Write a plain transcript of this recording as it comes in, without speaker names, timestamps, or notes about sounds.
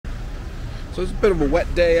So it's a bit of a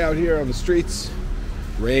wet day out here on the streets.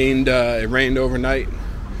 It rained overnight.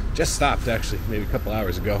 Just stopped actually, maybe a couple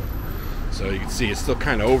hours ago. So you can see it's still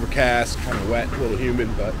kind of overcast, kind of wet, a little humid,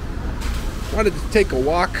 but wanted to take a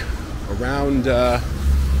walk around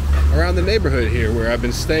around the neighborhood here where I've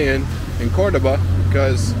been staying in Córdoba,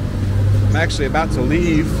 because I'm actually about to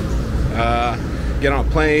leave, get on a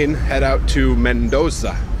plane, head out to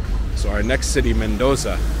Mendoza. So our next city,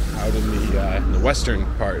 Mendoza, out in the western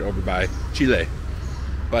part over by Chile.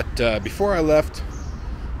 But before I left,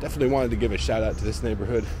 definitely wanted to give a shout out to this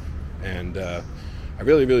neighborhood, and I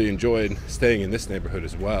really enjoyed staying in this neighborhood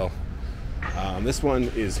as well. This one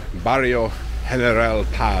is Barrio General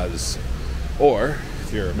Paz, or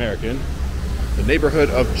if you're American, the neighborhood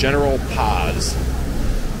of General Paz.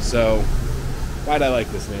 So why'd I like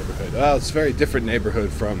this neighborhood? Well, it's a very different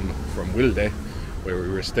neighborhood from Wilde, where we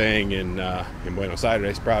were staying in Buenos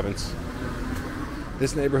Aires province.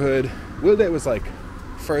 This neighborhood, Wilde was like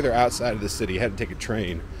further outside of the city. You had to take a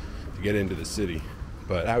train to get into the city.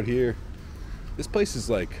 But out here, this place is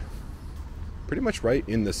like pretty much right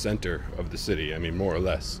in the center of the city. I mean, more or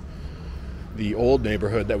less. The old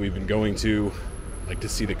neighborhood that we've been going to, like to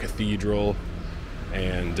see the cathedral,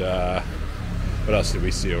 and what else did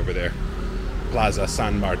we see over there? Plaza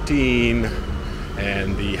San Martin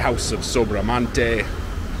and the House of Sobramante.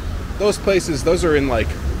 Those places, those are in like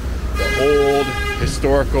the old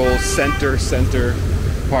historical center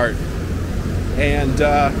part. And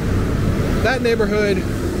that neighborhood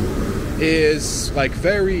is like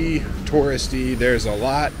very touristy. There's a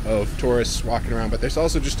lot of tourists walking around, but there's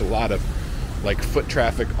also just a lot of like foot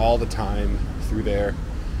traffic all the time through there.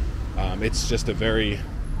 It's just a very,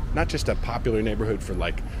 not just a popular neighborhood for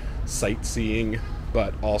like sightseeing,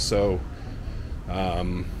 but also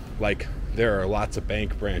like there are lots of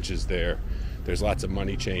bank branches there. There's lots of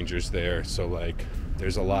money changers there. So like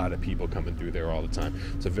there's a lot of people coming through there all the time.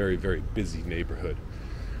 It's a very busy neighborhood.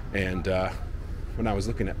 And when I was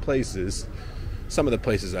looking at places, some of the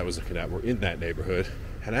places I was looking at were in that neighborhood,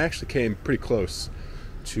 and I actually came pretty close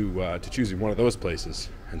to choosing one of those places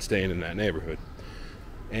and staying in that neighborhood.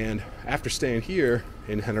 And after staying here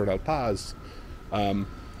in General Paz, I'm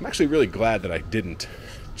actually really glad that I didn't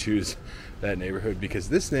choose that neighborhood, because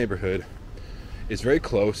this neighborhood is very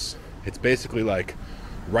close. It's basically like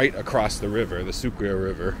right across the river, the Sucre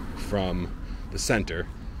River, from the center.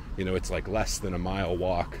 You know, it's like less than a mile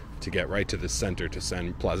walk to get right to the center,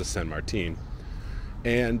 to Plaza San Martin.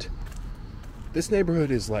 And this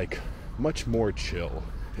neighborhood is like much more chill.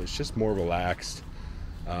 It's just more relaxed.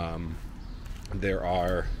 There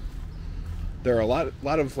are a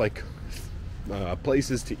lot of like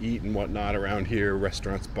places to eat and whatnot around here,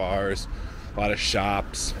 restaurants, bars, a lot of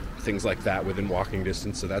shops, things like that within walking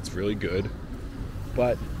distance, so that's really good.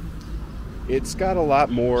 But it's got a lot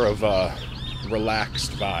more of a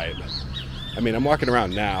relaxed vibe. I mean, I'm walking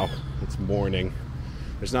around now, it's morning,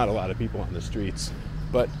 there's not a lot of people on the streets,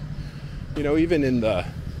 but you know, even in the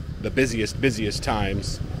busiest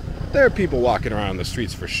times, there are people walking around the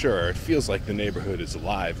streets for sure. It feels like the neighborhood is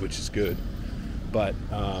alive, which is good. But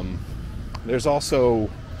there's also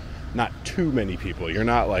not too many people. You're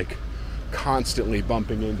not like constantly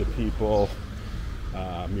bumping into people.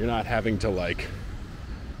 You're not having to like,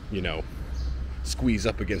 you know, squeeze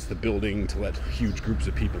up against the building to let huge groups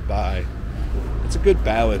of people by. It's a good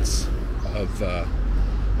balance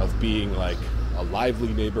of being like a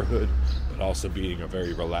lively neighborhood, but also being a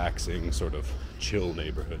very relaxing, sort of chill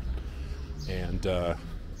neighborhood. And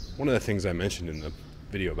one of the things I mentioned in the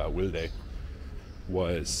video about Wilde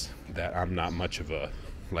was that I'm not much of a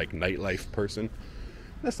like nightlife person.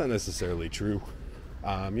 That's not necessarily true.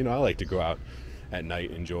 You know, I like to go out at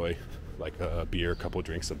night, enjoy like a beer, a couple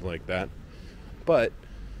drinks, something like that. But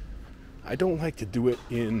I don't like to do it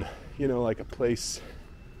in, you know, like a place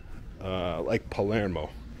like Palermo,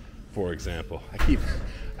 for example. I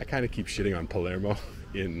kind of keep shitting on Palermo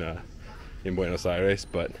in Buenos Aires,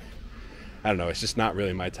 but I don't know. It's just not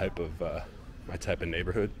really my type of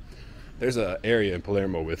neighborhood. There's an area in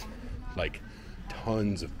Palermo with like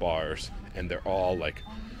tons of bars, and they're all like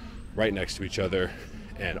right next to each other,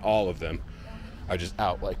 and all of them are just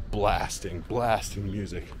out like blasting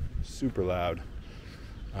music, super loud.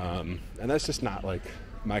 And that's just not like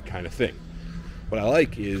my kind of thing. What I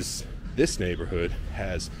like is this neighborhood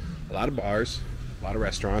has a lot of bars, a lot of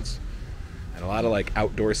restaurants, and a lot of like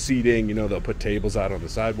outdoor seating. You know, they'll put tables out on the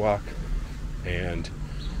sidewalk, and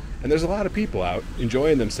there's a lot of people out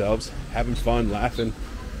enjoying themselves, having fun, laughing,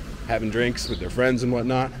 having drinks with their friends and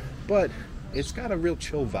whatnot. But it's got a real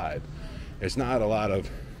chill vibe. There's not a lot of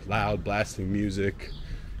loud blasting music,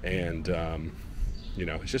 and you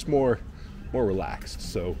know, it's just more more relaxed.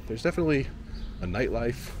 So there's definitely a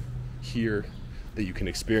nightlife here that you can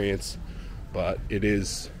experience, but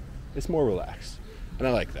it's more relaxed, and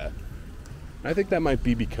I like that. And I think that might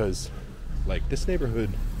be because, like, this neighborhood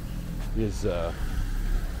is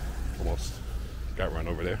almost got run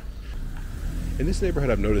over there. In this neighborhood,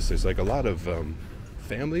 I've noticed there's like a lot of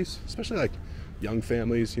families, especially like young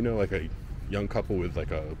families, you know, like a young couple with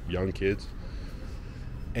like a young kids,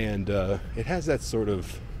 and it has that sort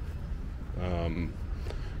of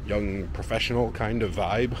young professional kind of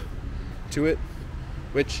vibe to it,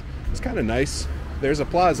 which is kind of nice. There's a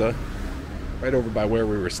plaza right over by where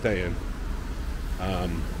we were staying,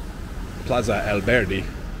 Plaza Alberdi,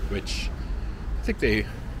 which I think they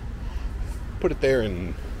put it there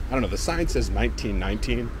in, I don't know, the sign says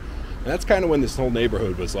 1919, and that's kind of when this whole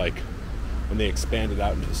neighborhood was like, when they expanded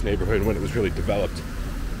out into this neighborhood, when it was really developed.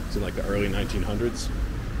 It's in like the early 1900s.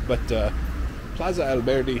 But Plaza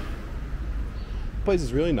Alberdi, the place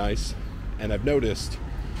is really nice, and I've noticed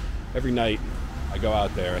every night I go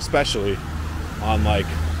out there, especially on like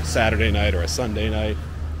a Saturday night or a Sunday night,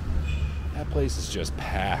 that place is just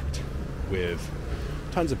packed with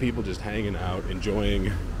tons of people just hanging out,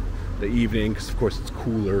 enjoying the evening, because of course it's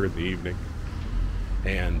cooler in the evening.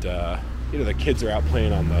 And you know, the kids are out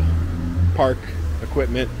playing on the park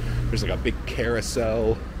equipment. There's like a big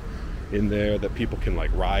carousel in there that people can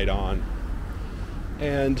like ride on,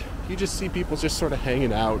 and you just see people just sort of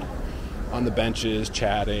hanging out on the benches,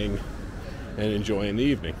 chatting and enjoying the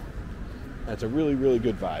evening. That's a really, really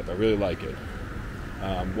good vibe. I really like it.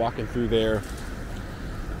 Walking through there,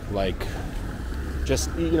 like, just,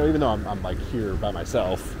 you know, even though I'm like here by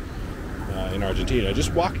myself in Argentina,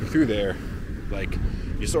 just walking through there, like,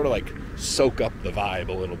 you sort of like soak up the vibe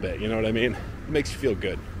a little bit, you know what I mean? It makes you feel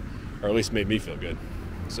good, or at least made me feel good.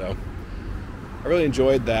 So I really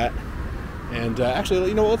enjoyed that. And actually,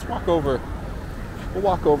 you know, let's walk over. We'll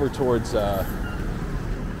walk over towards that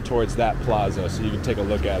plaza so you can take a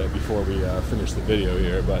look at it before we finish the video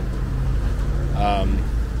here. But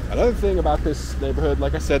another thing about this neighborhood,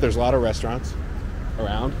 like I said, there's a lot of restaurants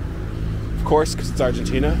around. Of course, because it's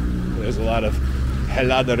Argentina, there's a lot of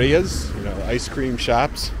heladerias, you know, ice cream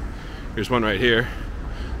shops. Here's one right here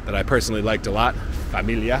that I personally liked a lot,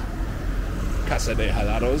 Familia, Casa de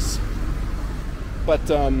Helados. But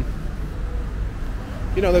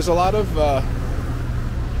you know, there's a lot of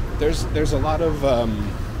there's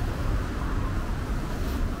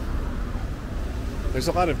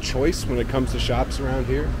a lot of choice when it comes to shops around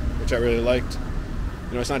here, which I really liked.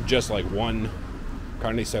 You know, it's not just like one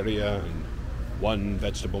carniceria and one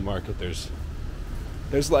vegetable market. There's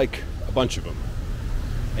like a bunch of them,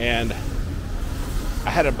 and I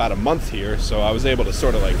had about a month here, so I was able to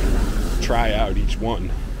sort of like try out each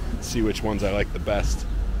one, see which ones I like the best.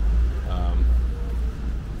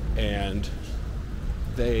 And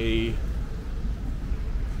they're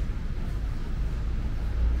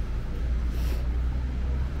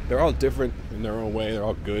all different in their own way. They're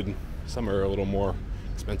all good. Some are a little more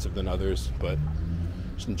expensive than others, but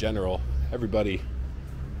just in general, everybody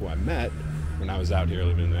who I met when I was out here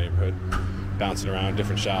living in the neighborhood, bouncing around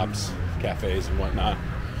different shops, cafes and whatnot,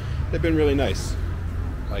 they've been really nice.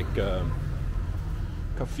 Like a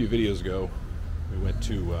few videos ago, we went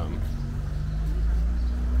to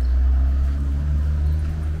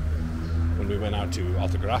when we went out to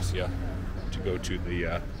Altagracia to go to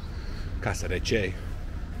the Casa de Che.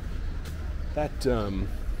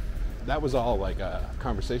 That was all like a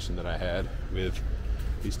conversation that I had with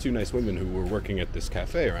these two nice women who were working at this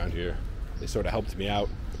cafe around here. They sort of helped me out,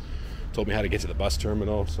 told me how to get to the bus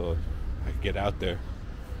terminal so I could get out there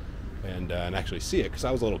and actually see it, because I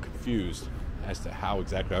was a little confused as to how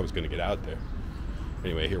exactly I was going to get out there.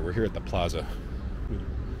 Anyway, we're here at the plaza.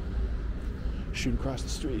 Shoot across the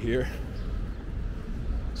street here.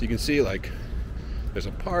 So you can see, like, there's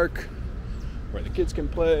a park where the kids can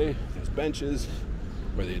play, there's benches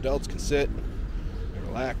where the adults can sit and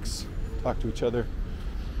relax, talk to each other.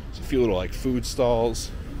 There's a few little like food stalls.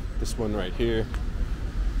 This one right here.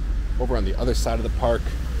 Over on the other side of the park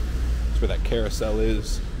is where that carousel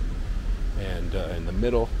is. And in the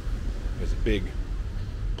middle, there's a big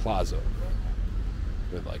plaza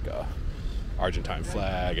with like a Argentine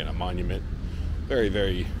flag and a monument. Very,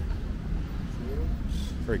 very,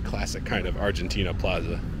 very classic kind of Argentina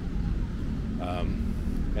plaza.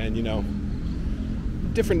 And you know,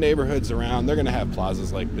 different neighborhoods around, they're gonna have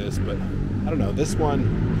plazas like this, but I don't know, this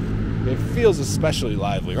one, it feels especially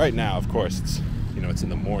lively. Right now, of course, it's, you know, it's in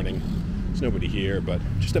the morning, there's nobody here, but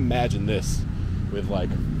just imagine this with like,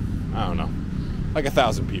 I don't know, like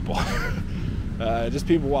 1,000 people. Just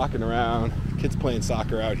people walking around, kids playing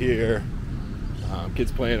soccer out here,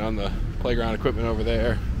 kids playing on the playground equipment over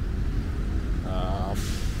there.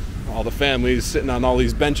 All the families sitting on all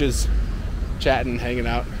these benches, chatting, hanging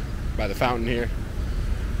out by the fountain here.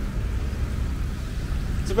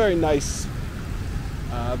 It's a very nice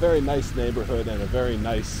neighborhood and a very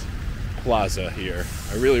nice plaza here.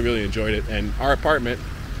 I really enjoyed it. And our apartment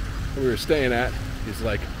that we were staying at is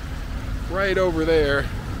like right over there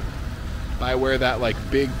by where that like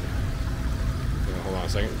big, hold on a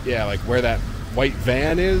second, yeah, like where that white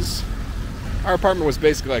van is. Our apartment was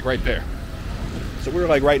basically like right there. So we were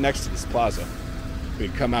like right next to this plaza.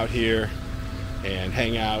 We'd come out here and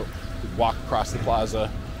hang out, we'd walk across the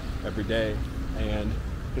plaza every day. And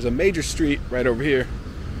there's a major street right over here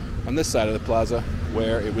on this side of the plaza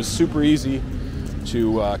where it was super easy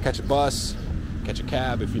to catch a bus, catch a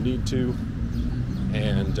cab if you need to.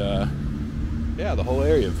 And yeah, the whole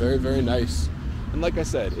area, very nice. And like I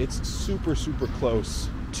said, it's super close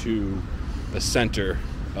to the center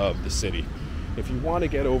of the city. If you want to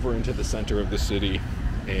get over into the center of the city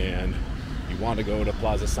and you want to go to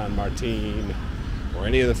Plaza San Martin or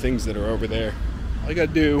any of the things that are over there, all you gotta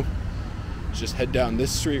do is just head down this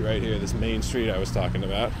street right here, this main street I was talking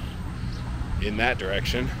about, in that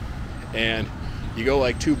direction, and you go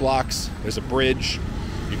like 2 blocks, there's a bridge,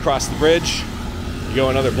 you cross the bridge, you go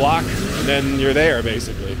another block, and then you're there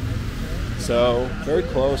basically. So very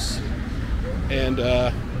close. And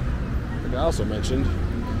like I also mentioned,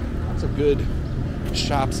 lots of good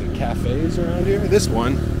shops and cafes around here. This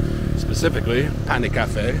one specifically, Pane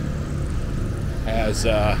Cafe, has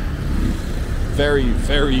very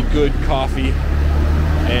good coffee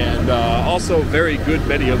and also very good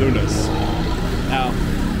medialunas. Now,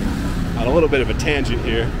 on a little bit of a tangent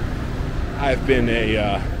here, I've been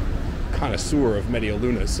a connoisseur of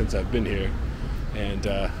medialunas since I've been here, and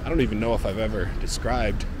I don't even know if I've ever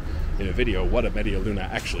described in a video what a medialuna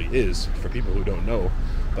actually is for people who don't know.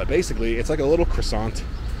 But basically, it's like a little croissant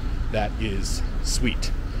that is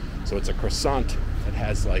sweet. So it's a croissant that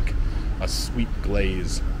has like a sweet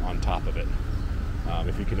glaze on top of it,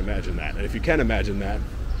 if you can imagine that. And if you can imagine that,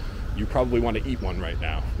 you probably want to eat one right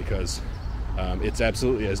now, because it's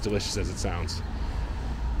absolutely as delicious as it sounds.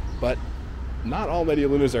 But not all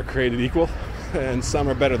medialunas are created equal, and some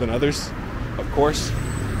are better than others, of course.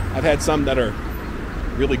 I've had some that are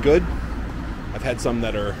really good. I've had some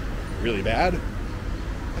that are really bad.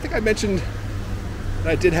 I think I mentioned that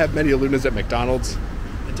I did have medialunas at McDonald's,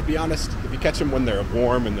 and to be honest, if you catch them when they're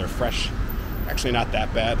warm and they're fresh, actually not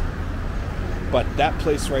that bad. But that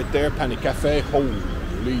place right there, Pane Cafe,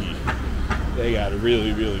 holy, they got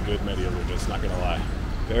really good medialunas, not gonna lie.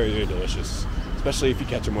 Very delicious, especially if you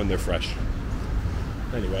catch them when they're fresh.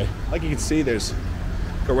 Anyway, like you can see, there's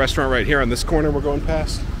a restaurant right here on this corner we're going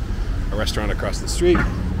past, a restaurant across the street,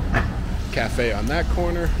 cafe on that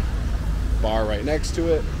corner, bar right next to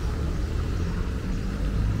it,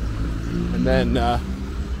 and then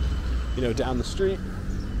you know, down the street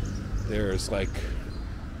there's like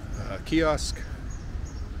a kiosk,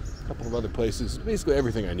 a couple of other places. Basically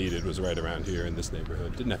everything I needed was right around here in this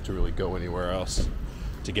neighborhood. Didn't have to really go anywhere else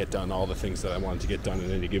to get done all the things that I wanted to get done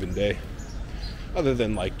in any given day, other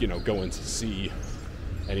than like, you know, going to see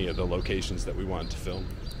any of the locations that we wanted to film.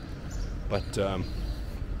 But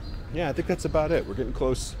yeah, I think that's about it. We're getting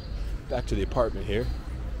close back to the apartment here.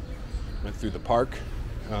 Went through the park.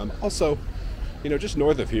 Also, you know, just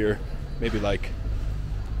north of here, maybe like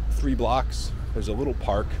 3 blocks, there's a little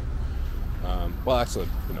park. Well, actually,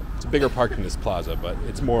 you know, it's a bigger park than this plaza, but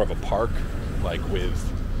it's more of a park, like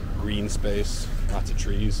with green space, lots of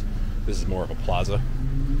trees. This is more of a plaza.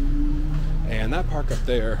 And that park up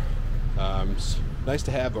there, is nice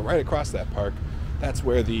to have, but right across that park, that's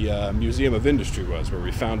where the Museum of Industry was, where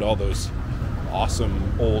we found all those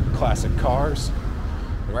awesome old classic cars.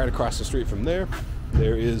 And right across the street from there,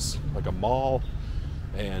 there is like a mall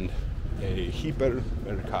and a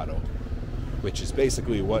hipermercado, which is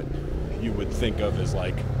basically what you would think of as,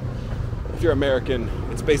 like, if you're American,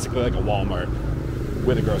 it's basically like a Walmart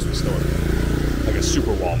with a grocery store, like a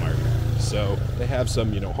super Walmart. So they have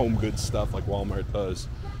some, you know, home goods stuff like Walmart does,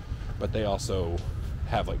 but they also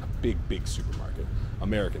have like a big supermarket,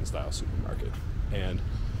 American style supermarket. And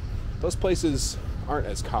those places aren't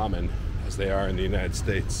as common as they are in the United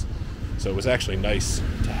States. So it was actually nice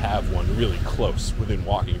to have one really close, within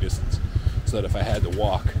walking distance, so that if I had to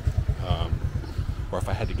walk, or if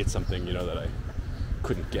I had to get something, you know, that I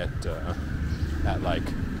couldn't get at like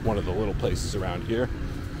one of the little places around here,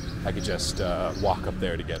 I could just walk up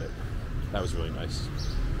there to get it. That was really nice.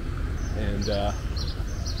 And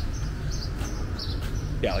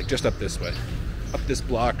yeah, like just up this way, up this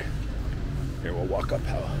block. Here, we'll walk up.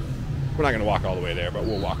 We're not gonna walk all the way there, but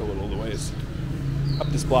we'll walk a little of the ways. up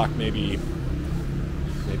this block, maybe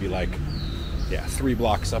like, yeah, 3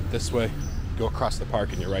 blocks up this way. Go across the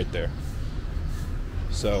park and you're right there.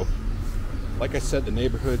 So, like I said, the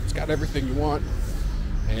neighborhood, it's got everything you want,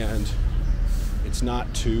 and it's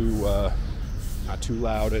not too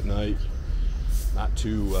loud at night, not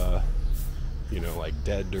too like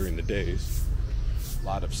dead during the days. A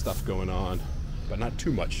lot of stuff going on, but not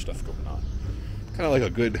too much stuff going on. Kind of like a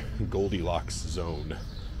good Goldilocks zone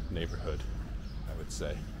neighborhood, I would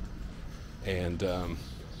say. And I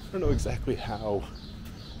don't know exactly how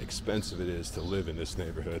expensive it is to live in this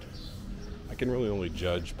neighborhood. I can really only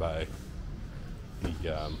judge by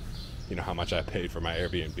the how much I paid for my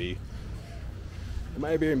Airbnb. And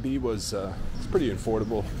my Airbnb was it's pretty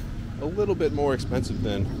affordable, a little bit more expensive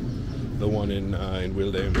than the one in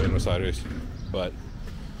Wilde in Buenos Aires, but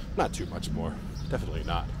not too much more. Definitely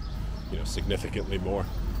not, significantly more.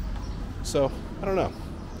 So I don't know.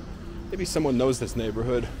 Maybe someone knows this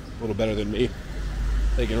neighborhood a little better than me.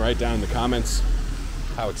 They can write down in the comments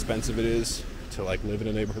how expensive it is to like live in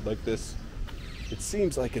a neighborhood like this. It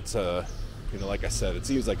seems like it's like I said, it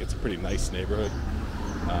seems like it's a pretty nice neighborhood.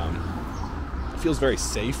 It feels very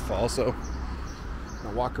safe also.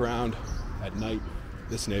 When I walk around at night,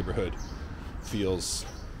 this neighborhood feels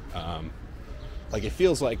it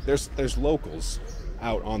feels like there's locals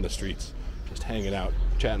out on the streets just hanging out,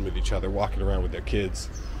 chatting with each other, walking around with their kids,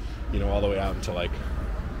 all the way out until like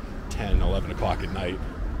 10, 11 o'clock at night.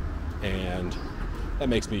 And that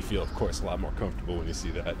makes me feel, of course, a lot more comfortable when you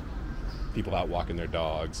see that. People out walking their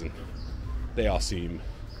dogs, and they all seem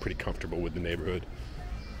pretty comfortable with the neighborhood.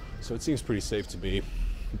 So it seems pretty safe to me.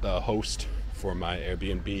 The host for my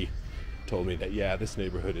Airbnb told me that, yeah, this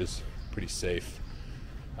neighborhood is pretty safe.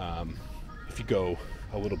 If you go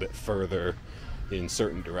a little bit further in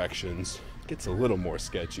certain directions, it gets a little more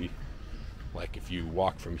sketchy. Like if you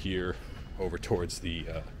walk from here over towards the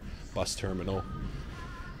bus terminal,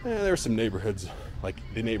 there are some neighborhoods, like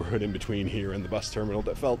the neighborhood in between here and the bus terminal,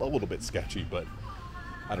 that felt a little bit sketchy, but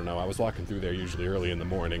I don't know. I was walking through there usually early in the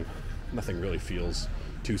morning. Nothing really feels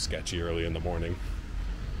too sketchy early in the morning.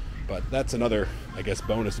 But that's another, I guess,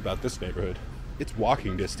 bonus about this neighborhood. It's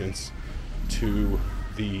walking distance to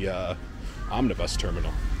the omnibus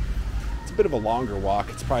terminal. It's a bit of a longer walk.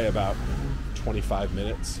 It's probably about 25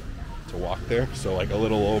 minutes to walk there, so like a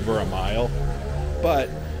little over a mile. But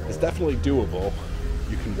it's definitely doable.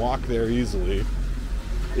 You can walk there easily.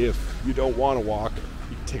 If you don't want to walk,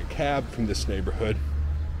 you can take a cab from this neighborhood,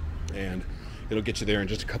 and it'll get you there in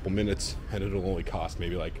just a couple minutes, and it'll only cost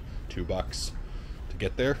maybe like $2 to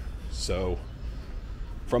get there. So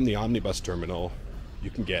from the omnibus terminal, you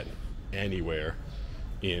can get anywhere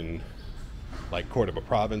in like Córdoba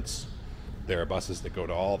province. There are buses that go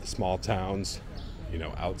to all the small towns,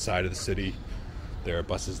 outside of the city. There are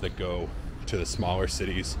buses that go to the smaller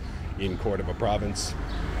cities in Córdoba province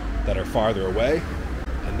that are farther away.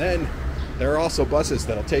 And then there are also buses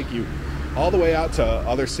that'll take you all the way out to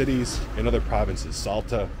other cities in other provinces: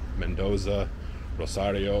 Salta, Mendoza,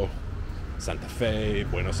 Rosario, Santa Fe,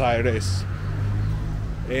 Buenos Aires.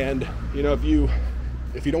 And if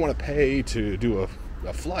you don't want to pay to do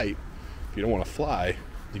a flight, if you don't want to fly, you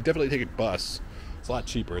can definitely take a bus. It's a lot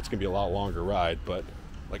cheaper. It's gonna be a lot longer ride, but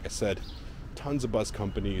like I said, tons of bus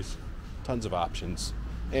companies, tons of options.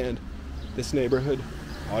 And this neighborhood,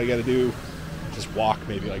 all you got to do is just walk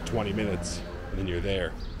maybe like 20 minutes and then you're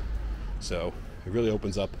there. So it really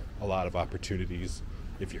opens up a lot of opportunities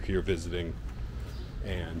if you're here visiting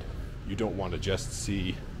and you don't want to just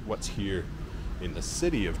see what's here in the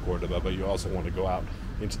city of Córdoba, but you also want to go out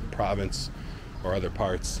into the province or other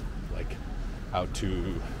parts, like out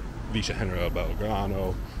to Villa General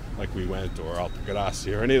Belgrano, like we went, or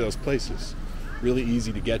Altagracia, or any of those places. Really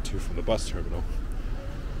easy to get to from the bus terminal.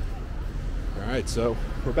 Alright, so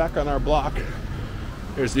we're back on our block.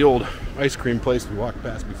 There's the old ice cream place we walked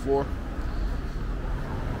past before.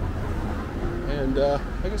 And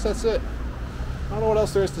I guess that's it. I don't know what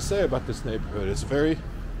else there is to say about this neighborhood. It's very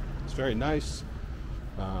nice.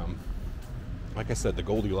 Like I said, the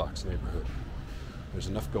Goldilocks neighborhood. There's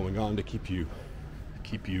enough going on to keep you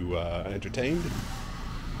entertained,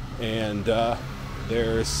 and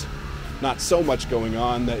there's not so much going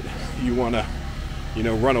on that you want to,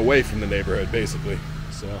 run away from the neighborhood, basically.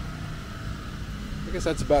 So I guess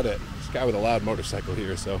that's about it. This guy with a loud motorcycle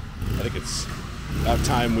here, so I think it's about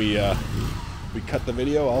time we cut the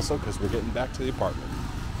video also, because we're getting back to the apartment.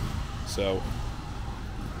 So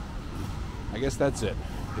I guess that's it.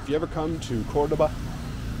 If you ever come to Córdoba,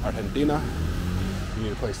 Argentina, you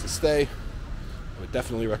need a place to stay, I would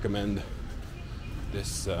definitely recommend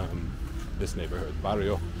this neighborhood,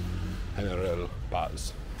 Barrio General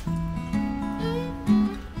Paz.